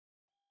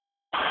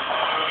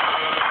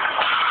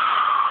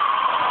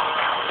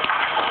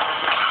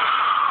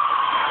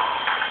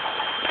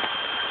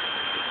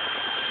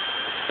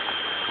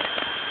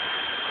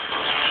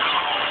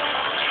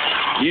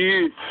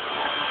Yeah.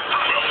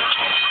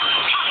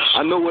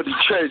 I know what the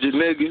treasure,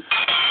 nigga.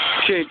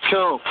 Can't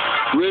come.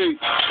 Wait.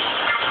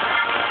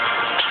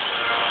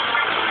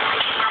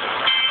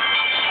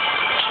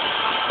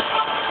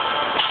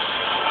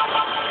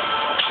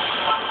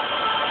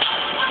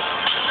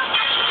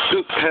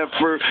 Look,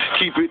 heifer,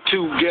 keep it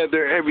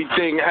together.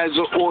 Everything has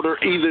an order,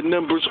 either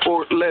numbers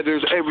or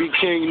letters. Every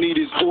king need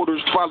his orders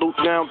followed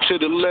down to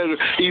the letter.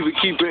 Either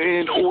keep it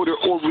in order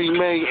or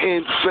remain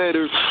in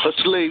fetters. A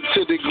slave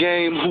to the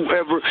game,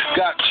 whoever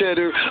got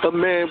cheddar. A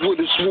man with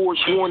a sword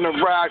sworn to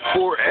ride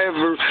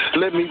forever.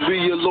 Let me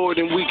be your lord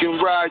and we can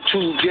ride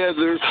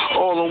together.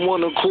 All on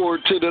one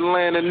accord to the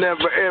land and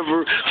never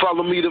ever.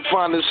 Follow me to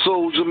find the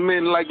souls of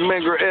men like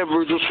Medgar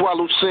Evers. Will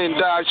swallow sin,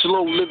 die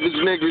slow, live as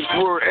niggas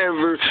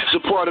forever.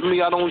 It's a part of me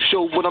I don't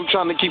show, but I'm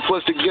trying to keep us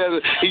together.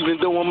 Even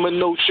though I'm a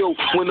no-show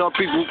when our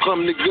people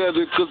come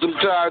together. Cause I'm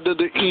tired of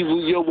the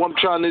evil, yo, I'm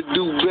trying to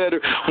do better.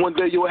 One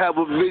day you'll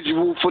have a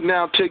visual, for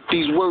now take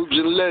these words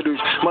and letters.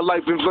 My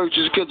life in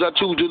verses cause I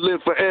choose to live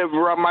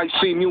forever. I might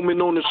seem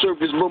human on the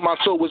surface, but my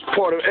soul is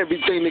part of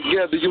everything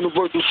together.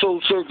 Universal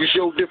soul circus,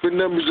 show different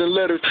numbers and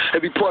letters.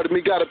 Every part of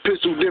me got a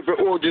pistol,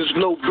 different origins,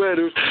 no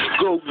better.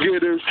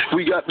 Go-getters,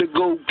 we got to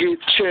go get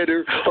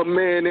cheddar. A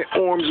man in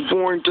arms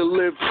born to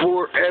live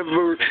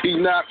forever.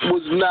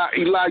 Was not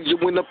Elijah,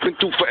 went up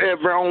into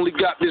forever. I only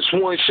got this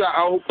one shot.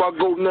 I hope I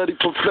go nutty,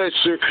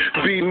 professor.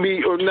 Be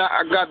me or not,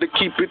 I got to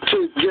keep it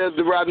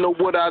together. I know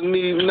what I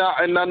need now,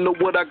 and I know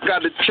what I got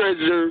to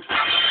treasure.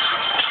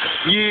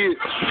 Yeah,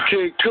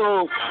 can't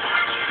come.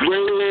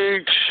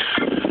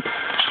 Rage.